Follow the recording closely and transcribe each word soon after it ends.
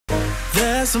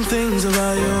some things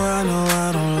about you I know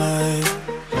I don't like,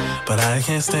 but I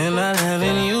can't stand not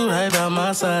having you right by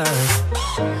my side.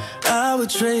 I would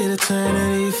trade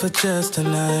eternity for just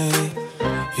tonight.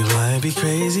 You might be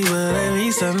crazy, but at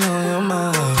least I know you're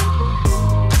mine.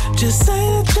 Just say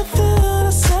that you feel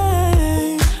the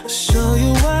same. I'll show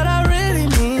you what I really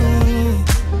mean.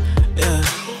 Yeah.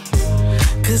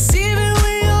 'Cause even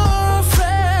when you're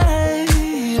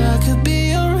afraid, I could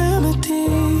be your remedy.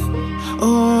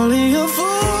 Only a fool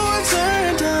would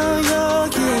turn down your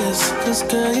kiss. 'Cause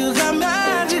girl, you got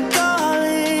magic all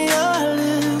in your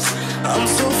lips. I'm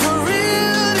so for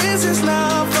real, this is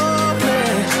not for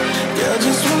play. Girl,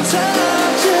 just one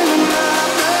touch and I'm not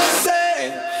the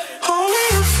same. Only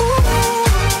a fool,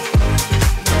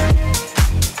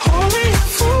 only a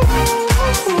fool,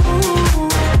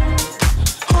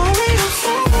 only a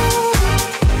fool,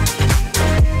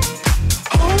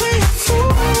 only a fool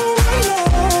will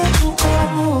let you go.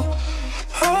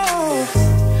 Oh,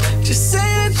 just say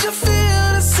that you feel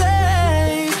the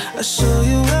same. I'll show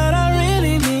you what I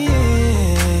really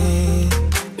mean.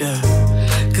 Yeah.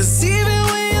 'Cause even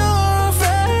when you're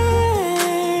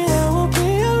afraid, I will be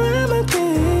a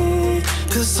remedy.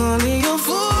 'Cause only your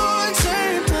fool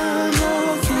turn down your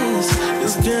kiss.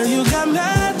 'Cause girl, you got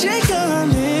magic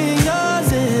under your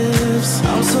lips.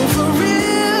 I'm so for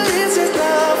real, this is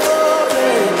not for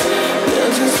play. Girl,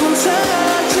 just one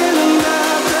touch and I'm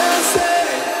not the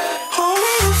same.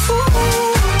 Only a fool,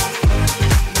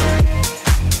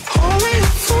 only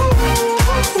a fool,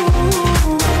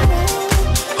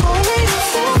 only a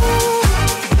fool,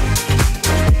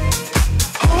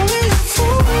 only a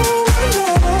fool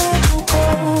will let you go.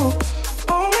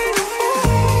 Only a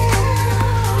fool,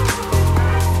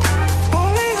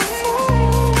 only a fool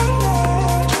will let you go. Only a fool,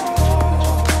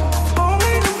 only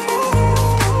a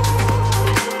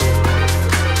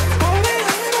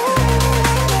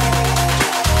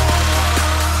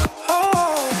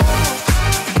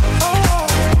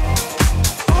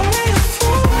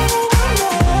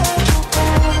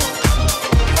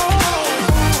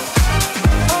fool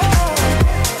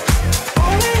will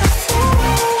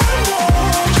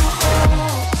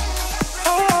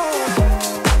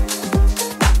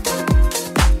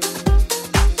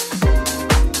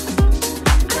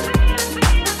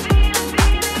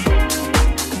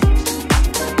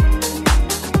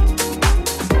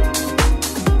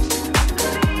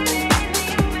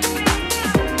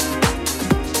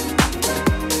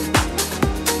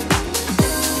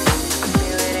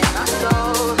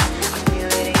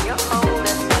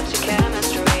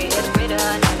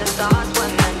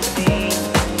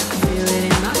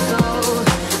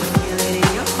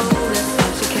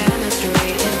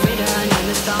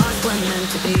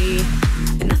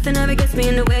Nothing ever gets me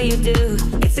in the way you do.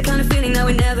 It's the kind of feeling that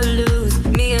we never lose.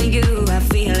 Me and you, I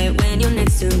feel it when you're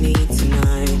next to me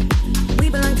tonight. We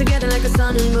belong together like the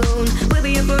sun and moon. We'll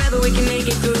be here forever, we can make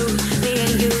it through. Me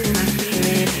and you, I feel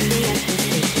it.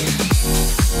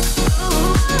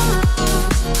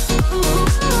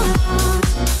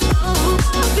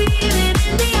 I feel it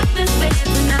in the atmosphere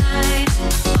tonight.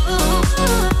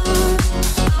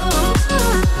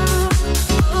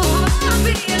 I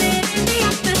feel it in the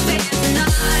atmosphere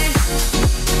tonight.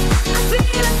 I feel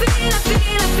it. I feel it.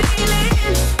 I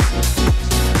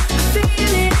feel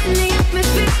it in the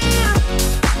atmosphere. I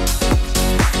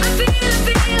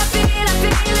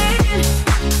feel it.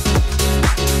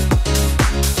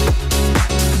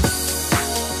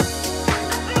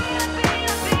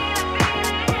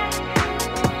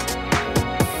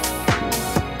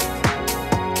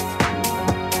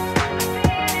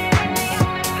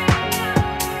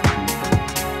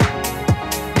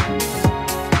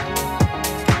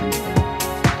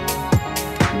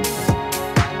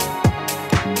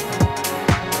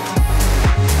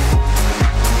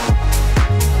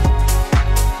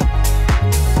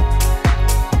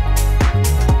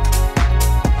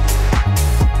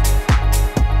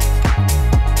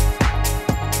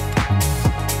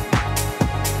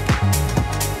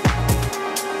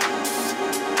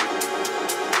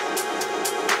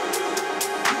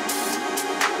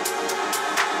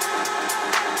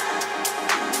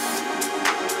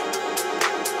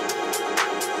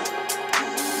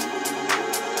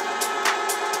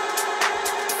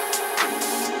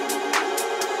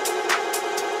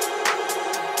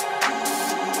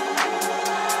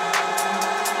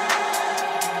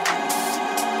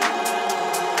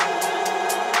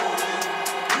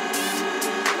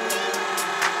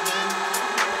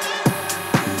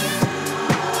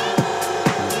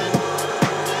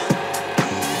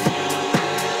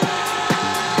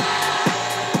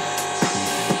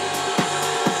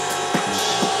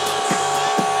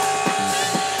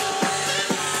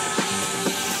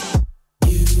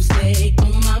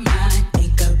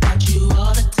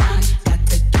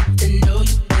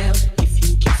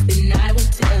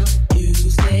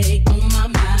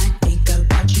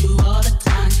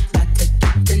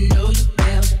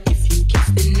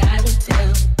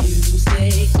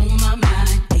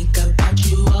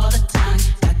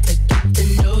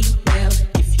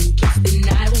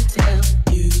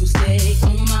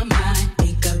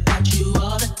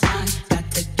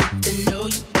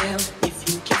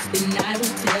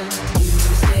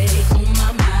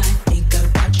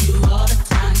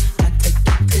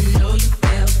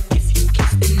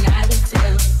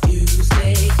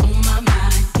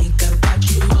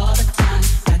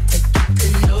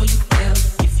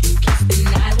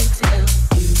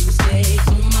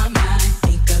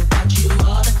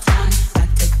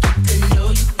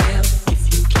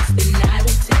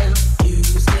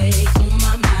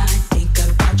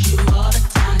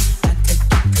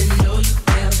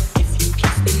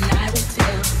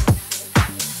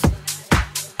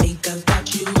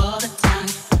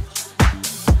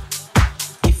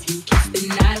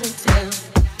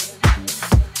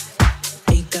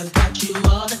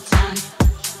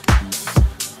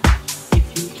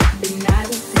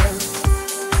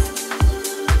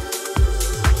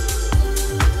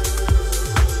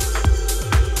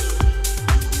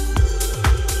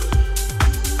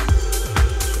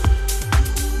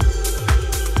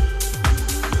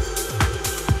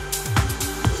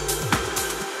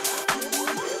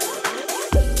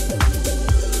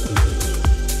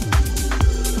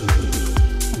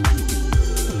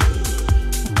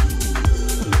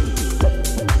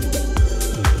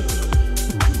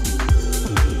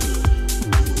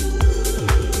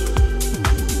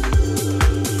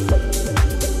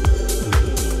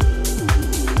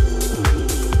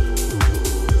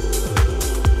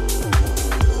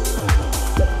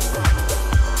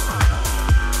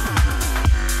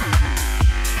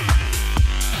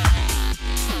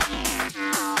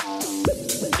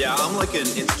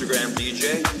 Instagram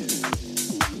DJ.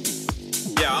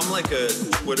 Yeah, I'm like a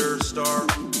Twitter star.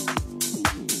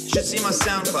 You should see my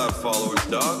SoundCloud followers,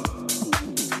 dog.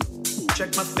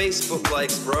 Check my Facebook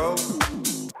likes, bro.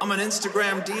 I'm an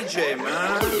Instagram DJ,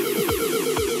 man.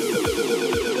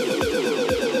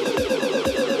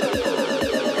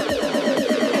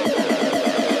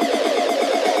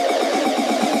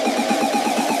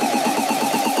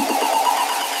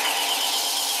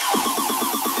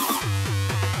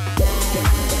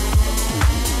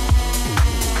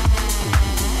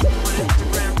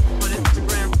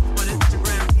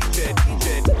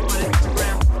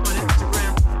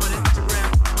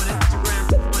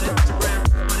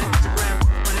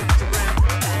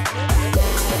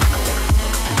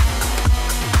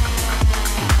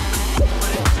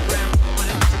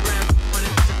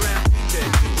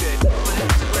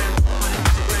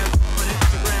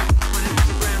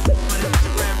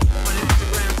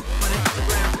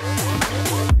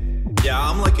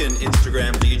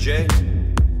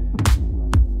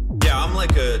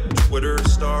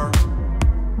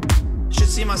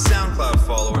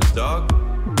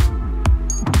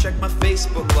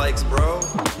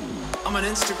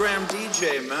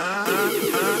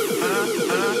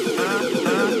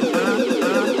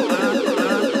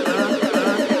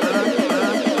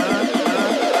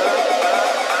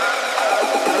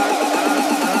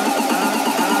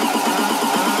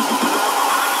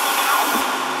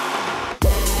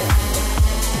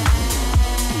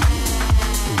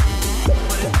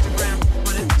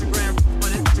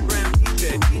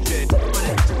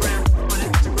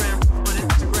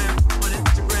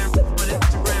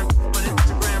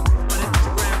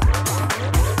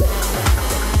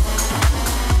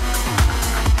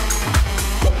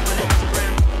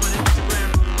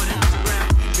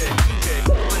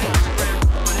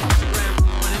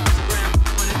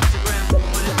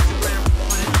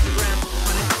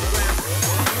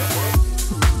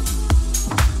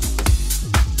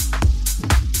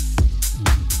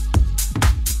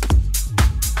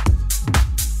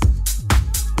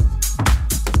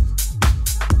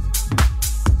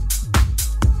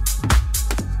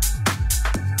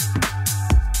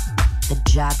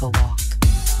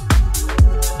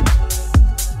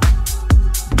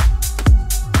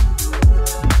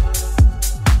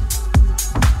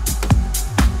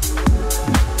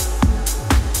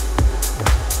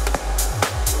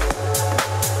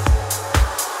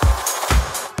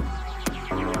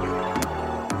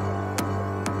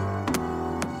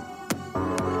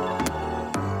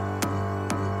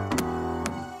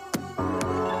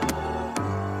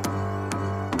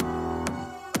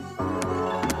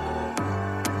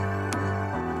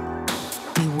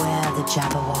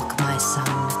 Jabberwock, my son.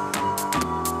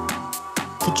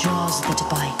 The jaws that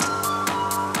bite,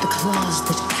 the claws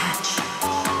that catch.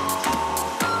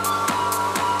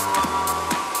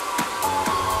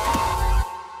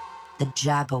 The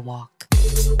Jabberwock.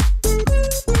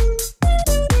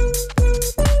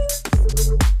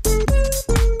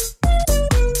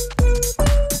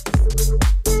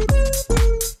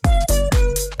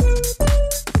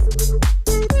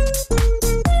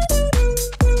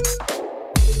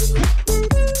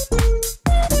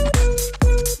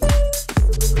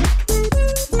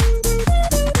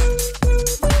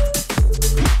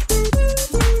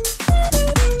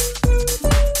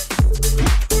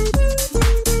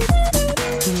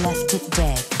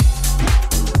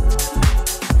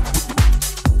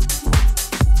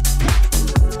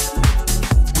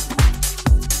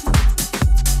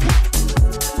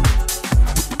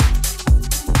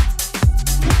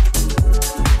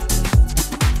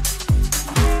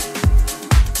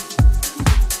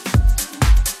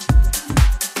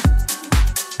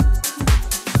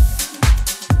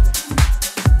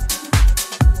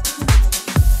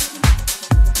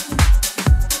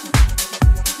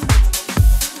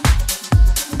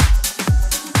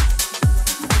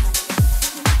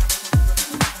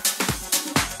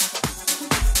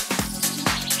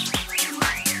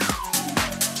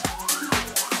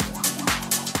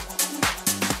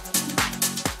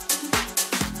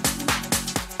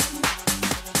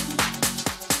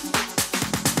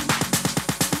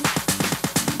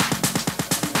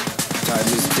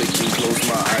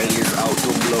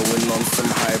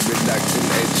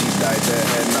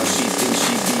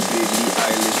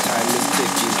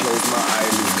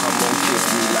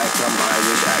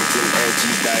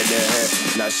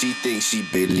 Eilish. Now she thinks she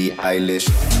be Billie Eilish.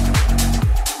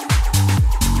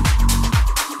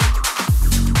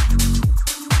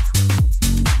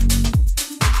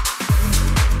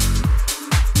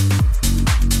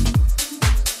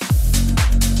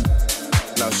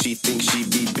 She thinks she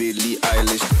be Billie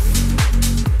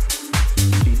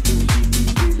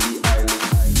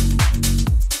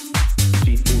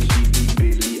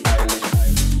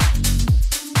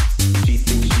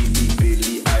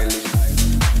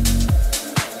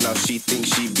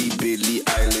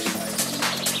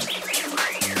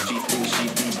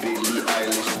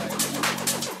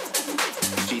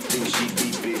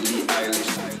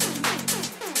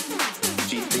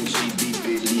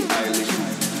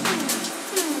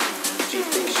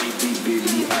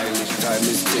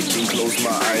close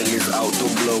my eyelids. Outdoor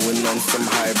blowing on some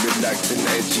hybrid, acting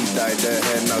edgy, dyed her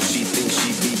hair. Now she thinks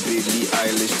she be Billie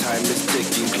Eilish. Time is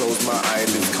ticking, close my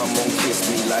eyelids. Come on, kiss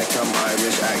me like I'm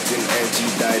Irish. Acting edgy,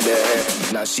 dyed her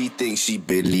hair. Now she thinks she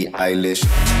Billie Eilish.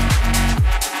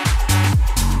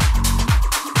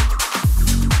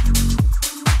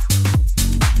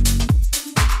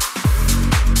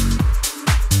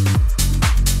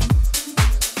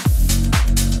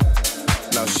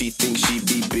 Now she thinks she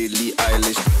be Billie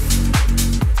Eilish.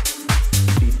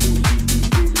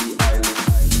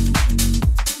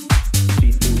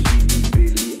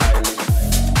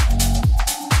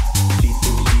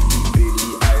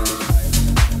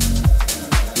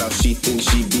 She thinks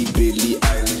she be Billie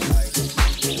Eilish.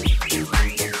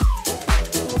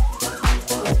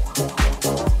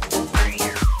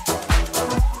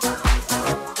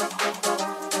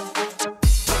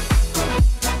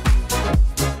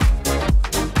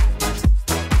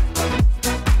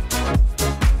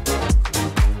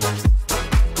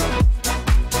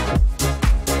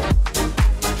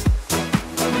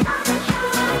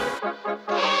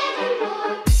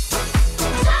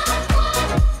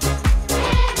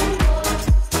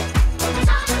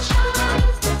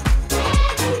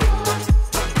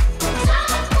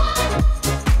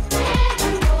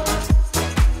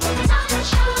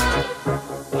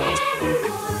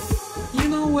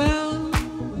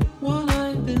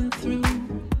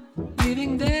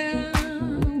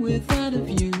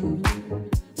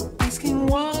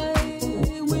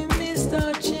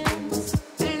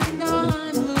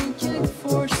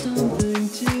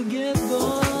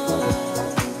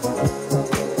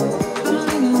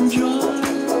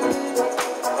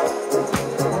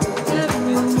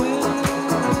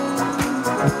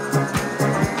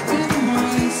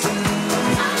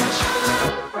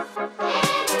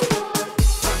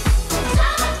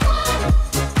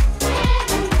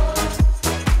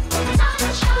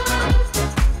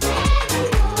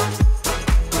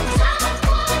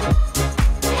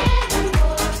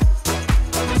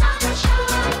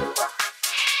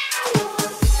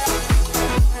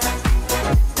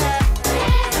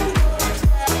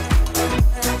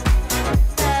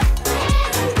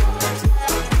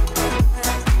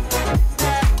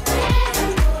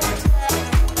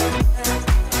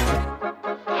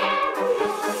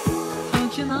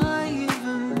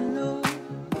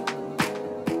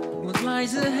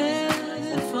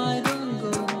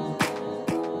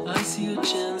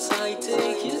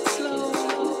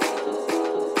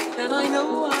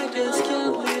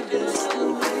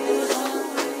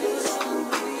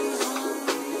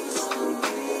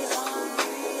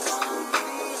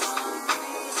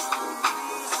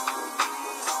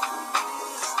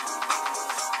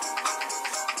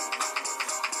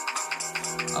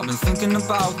 I've been thinking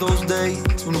about those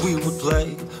days when we would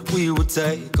play, we would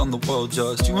take on the world,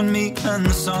 just you and me and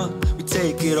the sun. We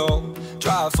take it all,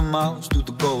 drive for miles through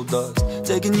the gold dust,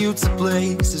 taking you to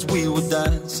places we would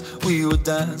dance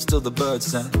till the birds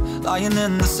sang, lying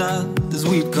in the sand as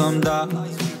we'd come down.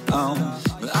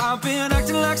 But I've been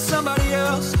acting like somebody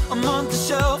else, I'm on the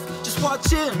shelf, just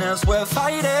watching elsewhere,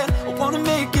 fighting. I wanna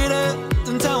make it end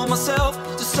and tell myself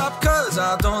to stop, cause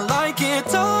I don't like it,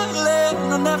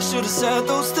 darling. I never should have said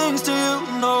those things to you,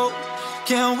 no.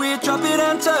 Can we drop it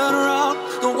and turn around?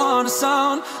 Don't wanna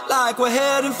sound like we're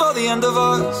heading for the end of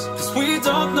us, cause we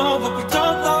don't know what we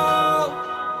don't know.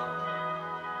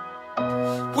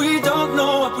 We don't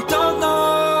know what we don't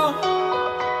know.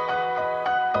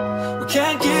 We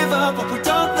can't give up what we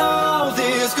don't know.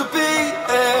 This could be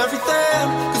everything,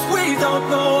 cause we don't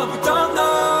know what we don't know.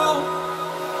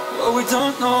 What we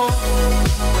don't know.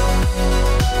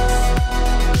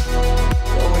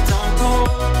 What we don't know.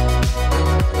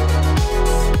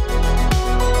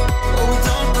 What we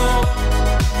don't know.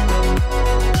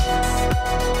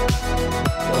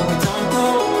 What we don't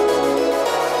know.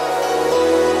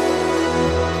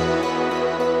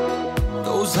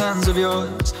 Those hands of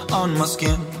yours on my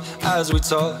skin as we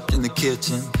talk in the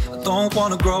kitchen. I don't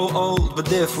wanna grow old,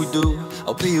 but if we do,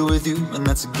 I'll be with you, and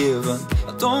that's a given.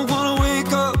 I don't wanna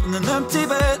wake up in an empty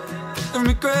bed and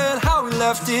regret how we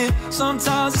left it.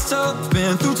 Sometimes it's tough,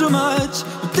 been through too much,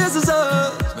 but this is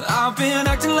us. But I've been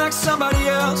acting like somebody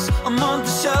else, I'm on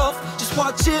the shelf, just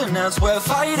watching elsewhere,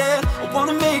 fighting. I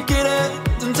wanna make it end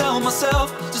and tell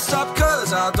myself to stop,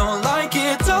 cause I don't like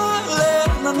it,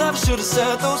 darling. I never should have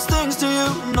said those things to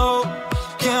you, no.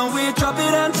 Can we drop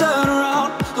it and turn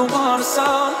around? Don't wanna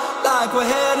sound like we're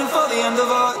heading for the end of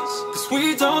us, cause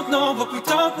we don't know what we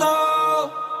don't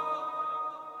know.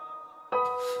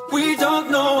 We don't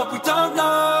know what we don't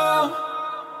know.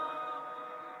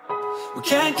 We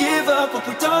can't give up what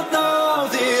we don't know.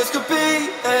 This could be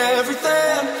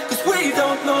everything, 'cause we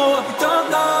don't know what we don't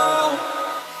know.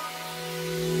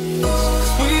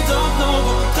 'Cause we don't know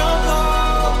what we don't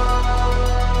know.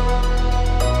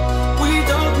 We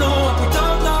don't know what we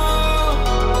don't know.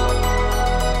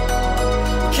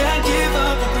 We can't give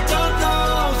up what we don't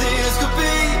know. This could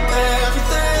be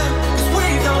everything, 'cause we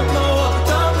don't know what we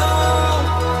don't know.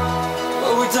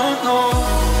 What we don't know.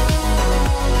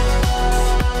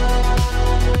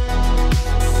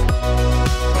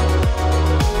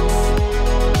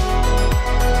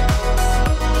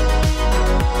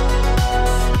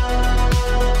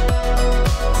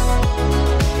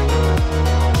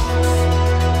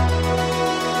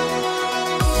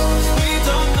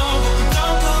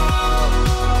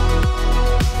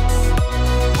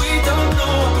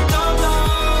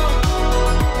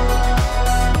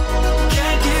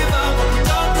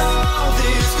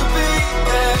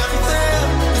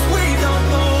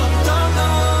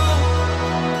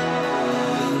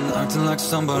 Like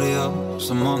somebody else,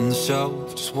 I'm on the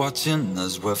shelf, just watching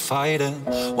as we're fighting.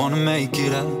 Wanna make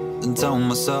it out and tell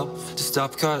myself to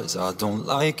stop 'cause I don't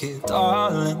like it,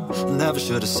 darling. I never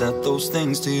should have said those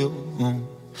things to you.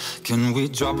 Can we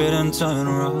drop it and turn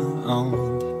around?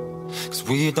 'Cause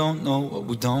we don't know what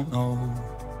we don't know.